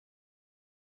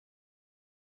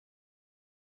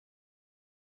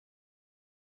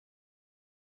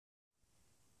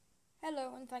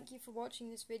Hello and thank you for watching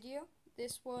this video.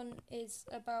 This one is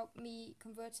about me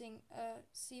converting a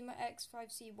syma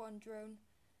X5C1 drone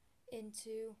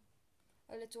into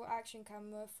a little action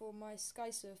camera for my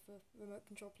Skysurfer remote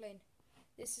control plane.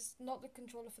 This is not the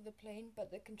controller for the plane but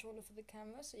the controller for the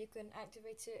camera, so you can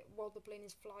activate it while the plane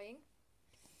is flying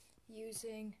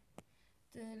using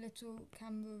the little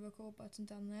camera record button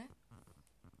down there.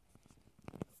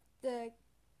 The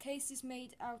case is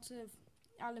made out of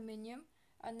aluminium,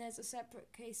 and there's a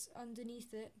separate case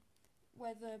underneath it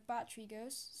where the battery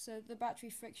goes, so the battery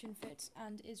friction fits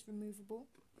and is removable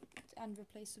and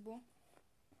replaceable.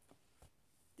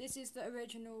 This is the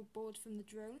original board from the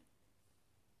drone,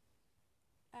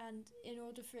 and in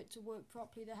order for it to work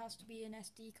properly there has to be an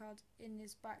SD card in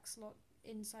this back slot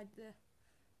inside the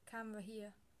camera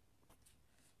here.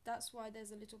 That's why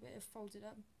there's a little bit of folded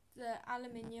up. The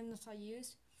aluminium that I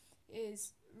used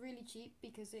is really cheap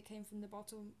because it came from the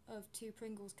bottom of 2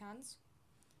 Pringles cans,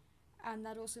 and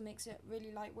that also makes it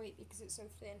really lightweight because it's so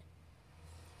thin.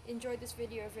 Enjoy this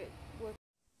video of it working.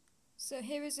 So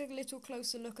here is a little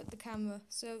closer look at the camera.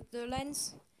 So the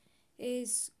lens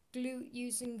is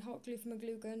using hot glue from a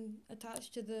glue gun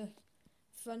attached to the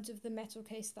front of the metal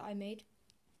case that I made,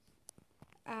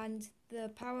 and the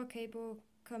power cable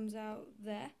comes out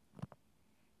there.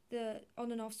 The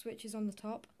on and off switch is on the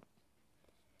top,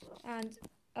 and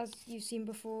as you've seen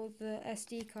before, the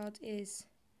SD card is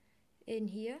in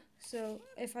here, so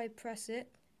if I press it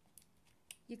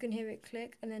you can hear it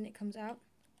click and then it comes out,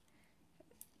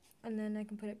 and then I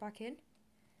can put it back in.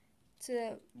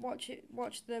 To watch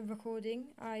the recording,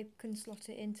 I can slot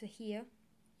it into here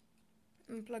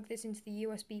and plug this into the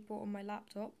USB port on my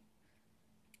laptop.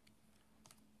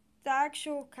 The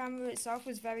actual camera itself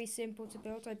was very simple to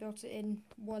build. I built it in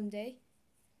one day,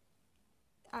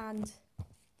 and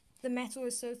the metal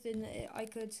is so thin that I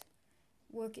could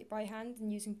work it by hand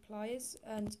and using pliers,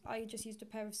 and I just used a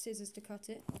pair of scissors to cut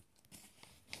it.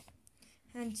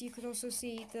 And you could also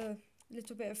see the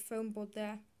little bit of foam board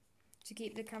there to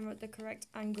keep the camera at the correct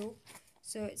angle,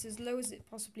 so it's as low as it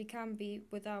possibly can be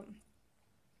without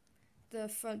the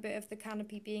front bit of the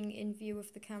canopy being in view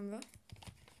of the camera.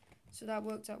 So that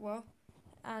worked out well.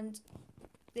 And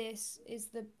this is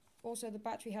also the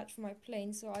battery hatch for my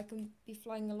plane, so I can be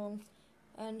flying along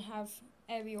and have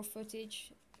aerial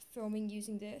footage filming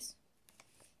using this.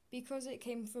 Because it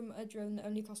came from a drone that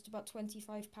only cost about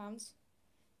 £25,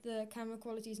 the camera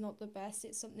quality is not the best.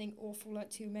 It's something awful like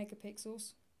 2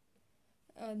 megapixels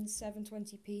and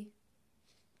 720p,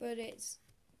 but it's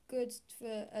good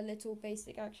for a little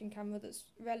basic action camera that's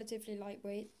relatively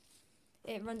lightweight.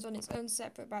 It runs on its own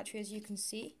separate battery, as you can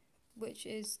see, which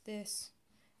is this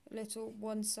little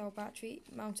 1-cell battery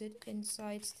mounted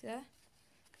inside there.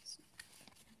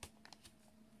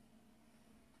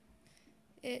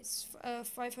 It's a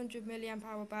 500 milliamp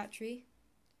hour battery,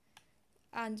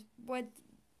 and when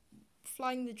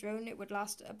flying the drone it would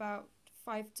last about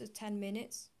 5 to 10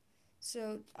 minutes.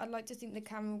 So I'd like to think the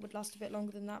camera would last a bit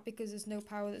longer than that because there's no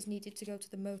power that's needed to go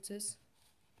to the motors.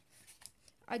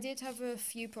 I did have a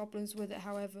few problems with it,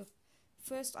 however.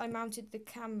 First, I mounted the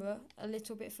camera a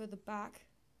little bit further back,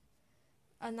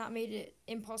 and that made it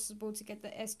impossible to get the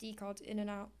SD card in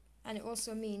and out. And it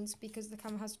also means, because the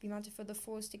camera has to be mounted further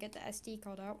forwards to get the SD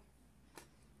card out,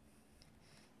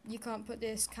 you can't put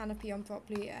this canopy on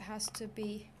properly. It has to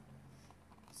be,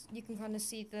 you can kind of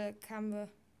see the camera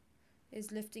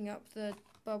is lifting up the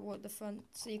bubble at the front,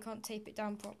 so you can't tape it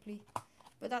down properly.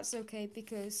 But that's okay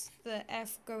because the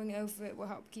F going over it will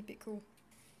help keep it cool.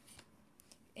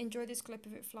 Enjoy this clip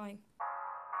of it flying.